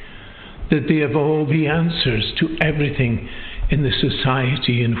think that they have all the answers to everything in the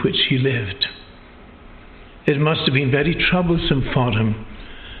society in which he lived. It must have been very troublesome for him,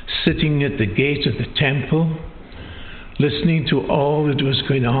 sitting at the gate of the temple, listening to all that was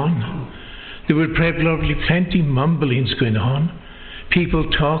going on. There were probably plenty mumblings going on, people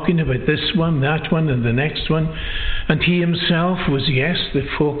talking about this one, that one, and the next one, and he himself was, yes, the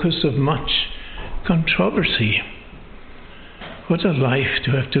focus of much controversy. What a life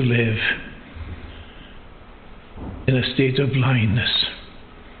to have to live in a state of blindness.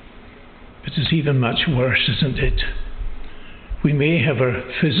 But it's even much worse, isn't it? We may have our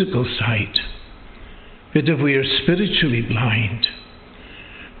physical sight, but if we are spiritually blind,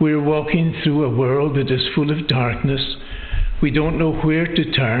 we're walking through a world that is full of darkness. We don't know where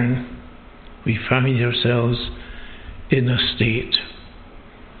to turn. We find ourselves in a state.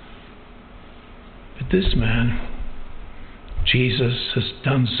 But this man, Jesus has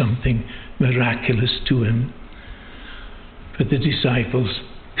done something miraculous to him. But the disciples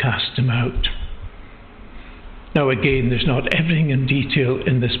cast him out. Now again, there's not everything in detail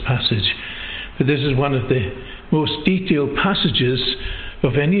in this passage, but this is one of the most detailed passages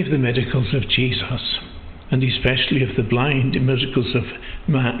of any of the miracles of Jesus, and especially of the blind, the miracles of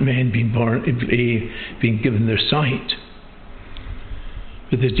men being given their sight.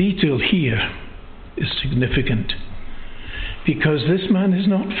 But the detail here is significant, because this man is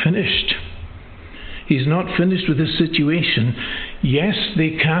not finished. He's not finished with his situation. Yes,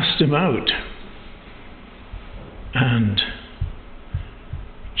 they cast him out. And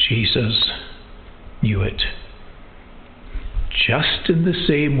Jesus knew it. Just in the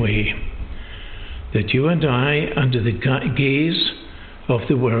same way that you and I, under the gaze of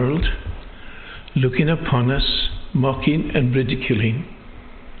the world, looking upon us, mocking and ridiculing,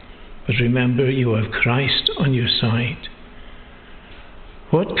 but remember, you have Christ on your side.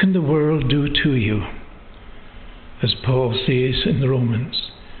 What can the world do to you? As Paul says in the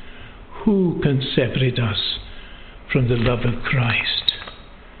Romans, who can separate us from the love of Christ?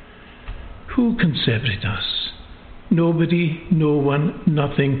 Who can separate us? Nobody, no one,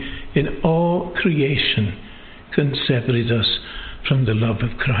 nothing in all creation can separate us from the love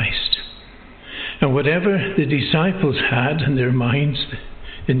of Christ. And whatever the disciples had in their minds,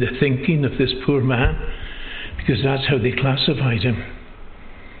 in the thinking of this poor man, because that's how they classified him,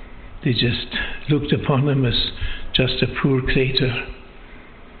 they just looked upon him as just a poor creature.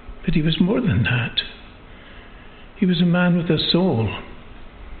 But he was more than that. He was a man with a soul.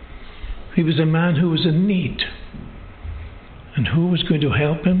 He was a man who was in need. And who was going to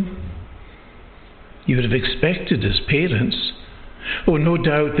help him? You would have expected his parents. Oh, no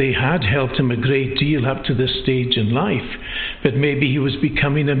doubt they had helped him a great deal up to this stage in life, but maybe he was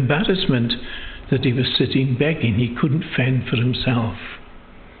becoming embarrassment that he was sitting begging. He couldn't fend for himself.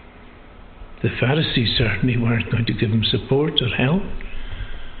 The Pharisees certainly weren't going to give him support or help.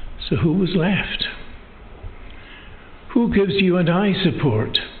 So who was left? Who gives you and I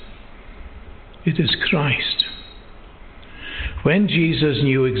support? It is Christ. When Jesus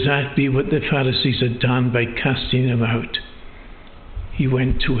knew exactly what the Pharisees had done by casting him out, he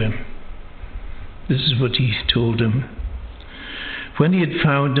went to him. This is what he told him. When he had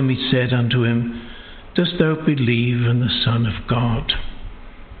found him, he said unto him, Dost thou believe in the Son of God?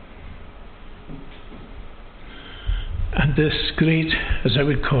 And this great, as I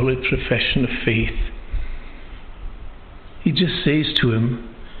would call it, profession of faith, he just says to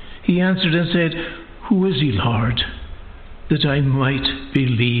him, he answered and said, Who is he, Lord, that I might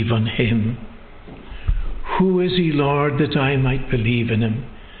believe on him? Who is he, Lord, that I might believe in him?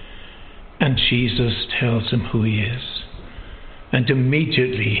 And Jesus tells him who he is. And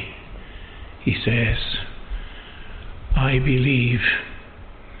immediately he says, I believe.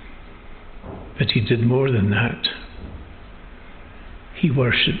 But he did more than that. He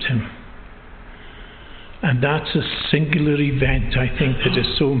worshipped him. And that's a singular event, I think, that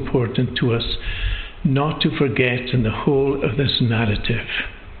is so important to us not to forget in the whole of this narrative.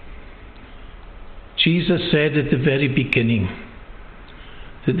 Jesus said at the very beginning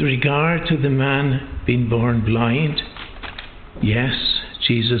that with regard to the man being born blind, yes,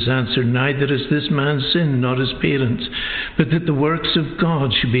 Jesus answered, neither is this man sinned nor his parents, but that the works of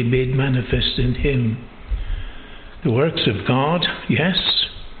God should be made manifest in him. The works of God, yes,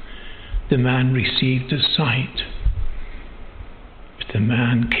 the man received his sight, but the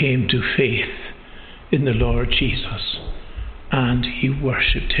man came to faith in the Lord Jesus, and he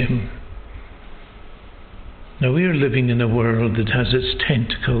worshipped him. Now we are living in a world that has its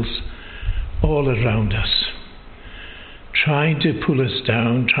tentacles all around us, trying to pull us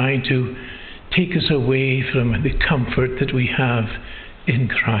down, trying to take us away from the comfort that we have in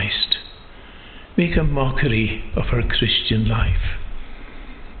Christ, make a mockery of our Christian life.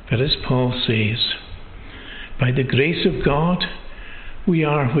 But as Paul says, by the grace of God, we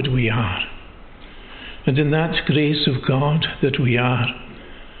are what we are. And in that grace of God that we are,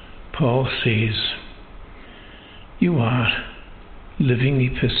 Paul says, you are living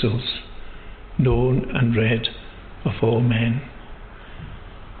epistles, known and read of all men.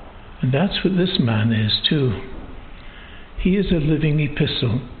 And that's what this man is too. He is a living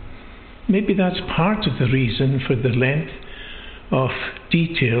epistle. Maybe that's part of the reason for the length of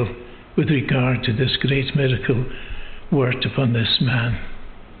detail with regard to this great miracle worked upon this man.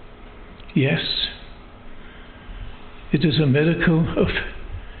 Yes, it is a miracle of,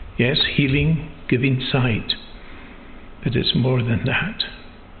 yes, healing, giving sight, but it's more than that.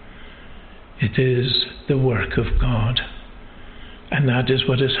 It is the work of God, and that is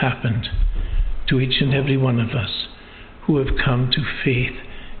what has happened to each and every one of us who have come to faith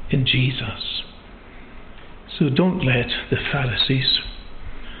in Jesus. So don't let the Pharisees,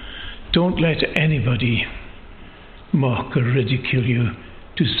 don't let anybody mock or ridicule you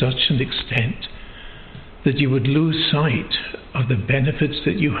to such an extent that you would lose sight of the benefits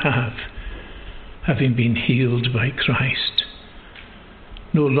that you have, having been healed by Christ.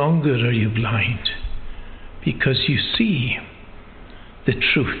 No longer are you blind, because you see the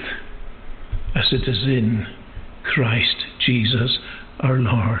truth as it is in Christ Jesus our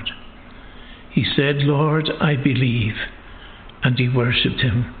Lord. He said, Lord, I believe, and he worshipped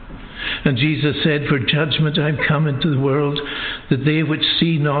him. And Jesus said, for judgment I am come into the world, that they which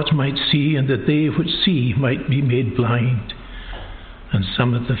see not might see, and that they which see might be made blind. And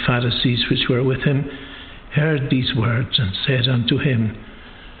some of the Pharisees which were with him heard these words, and said unto him,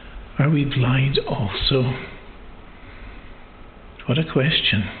 are we blind also? What a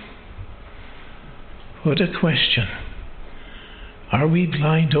question. What a question. Are we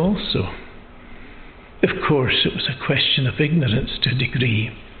blind also? Of course, it was a question of ignorance to a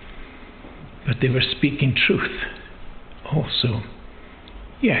degree, but they were speaking truth also.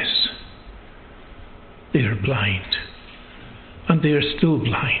 Yes, they are blind, and they are still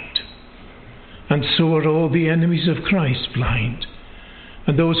blind. And so are all the enemies of Christ blind.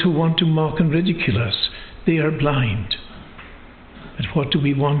 And those who want to mock and ridicule us, they are blind. But what do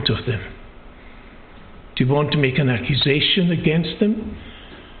we want of them? Do you want to make an accusation against them?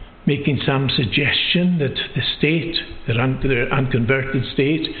 Making some suggestion that the state, their unconverted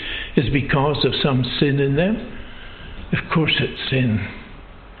state, is because of some sin in them? Of course it's sin.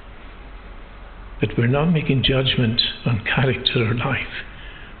 But we're not making judgment on character or life.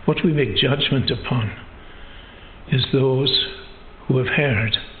 What we make judgment upon is those who have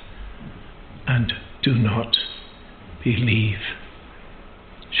heard and do not believe.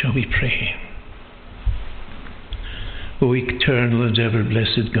 Shall we pray? O eternal and ever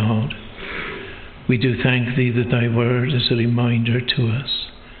blessed God, we do thank thee that thy word is a reminder to us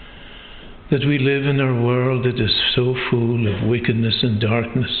that we live in a world that is so full of wickedness and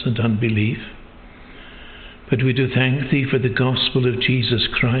darkness and unbelief. But we do thank thee for the gospel of Jesus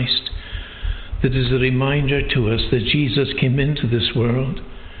Christ, that is a reminder to us that Jesus came into this world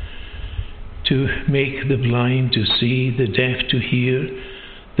to make the blind to see, the deaf to hear,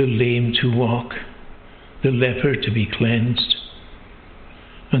 the lame to walk, the leper to be cleansed.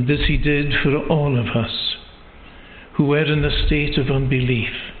 And this he did for all of us who were in a state of unbelief,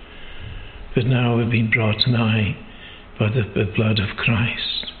 but now have been brought nigh by the blood of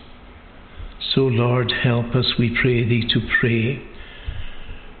Christ. So Lord, help us, we pray thee, to pray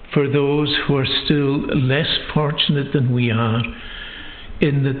for those who are still less fortunate than we are,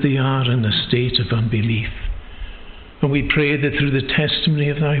 in that they are in a state of unbelief. And we pray that through the testimony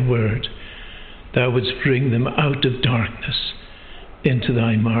of thy word, thou wouldst bring them out of darkness into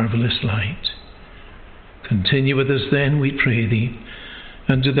thy marvellous light. Continue with us then, we pray thee,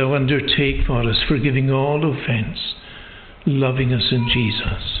 and do thou undertake for us, forgiving all offence, loving us in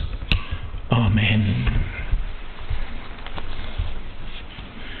Jesus. Amen.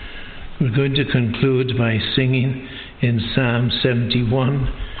 We're going to conclude by singing in Psalm 71.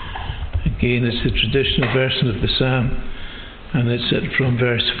 Again, it's the traditional version of the psalm, and it's from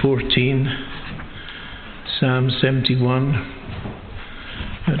verse 14. Psalm 71,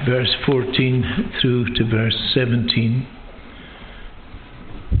 at verse 14 through to verse 17.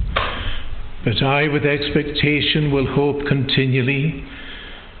 But I with expectation will hope continually,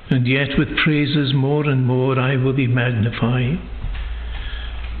 and yet with praises more and more I will be magnified.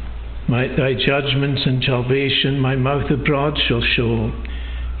 Thy judgments and salvation my mouth abroad shall show,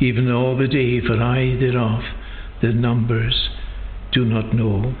 even all the day, for I thereof the numbers do not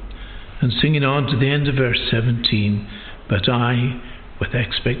know. And singing on to the end of verse 17, but I with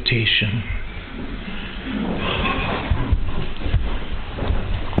expectation.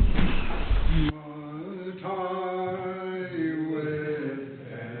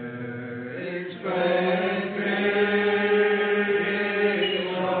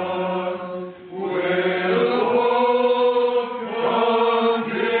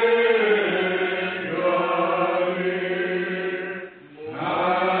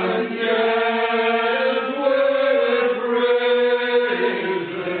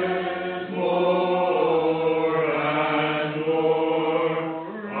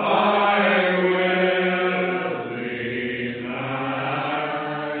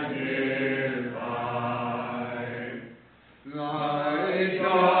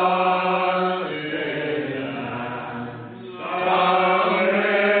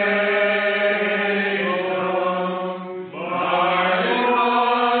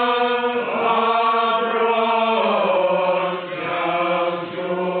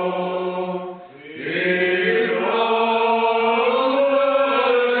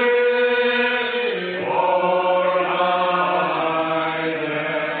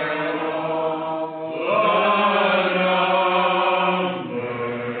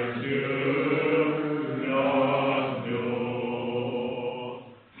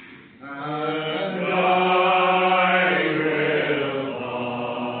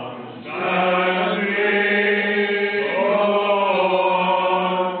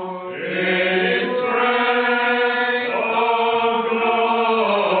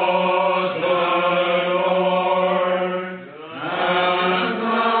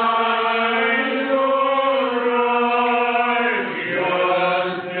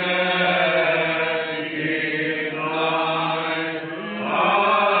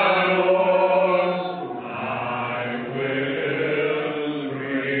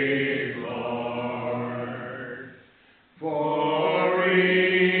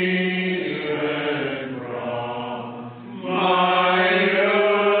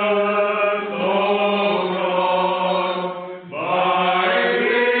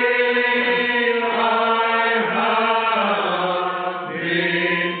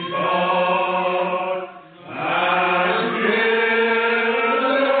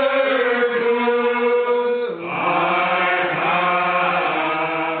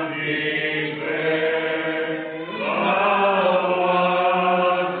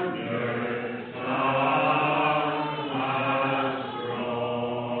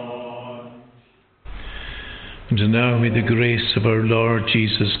 And now may the grace of our Lord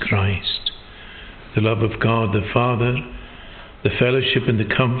Jesus Christ, the love of God the Father, the fellowship and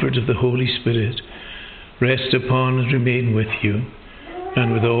the comfort of the Holy Spirit rest upon and remain with you,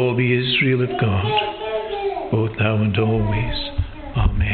 and with all the Israel of God, both now and always. Amen.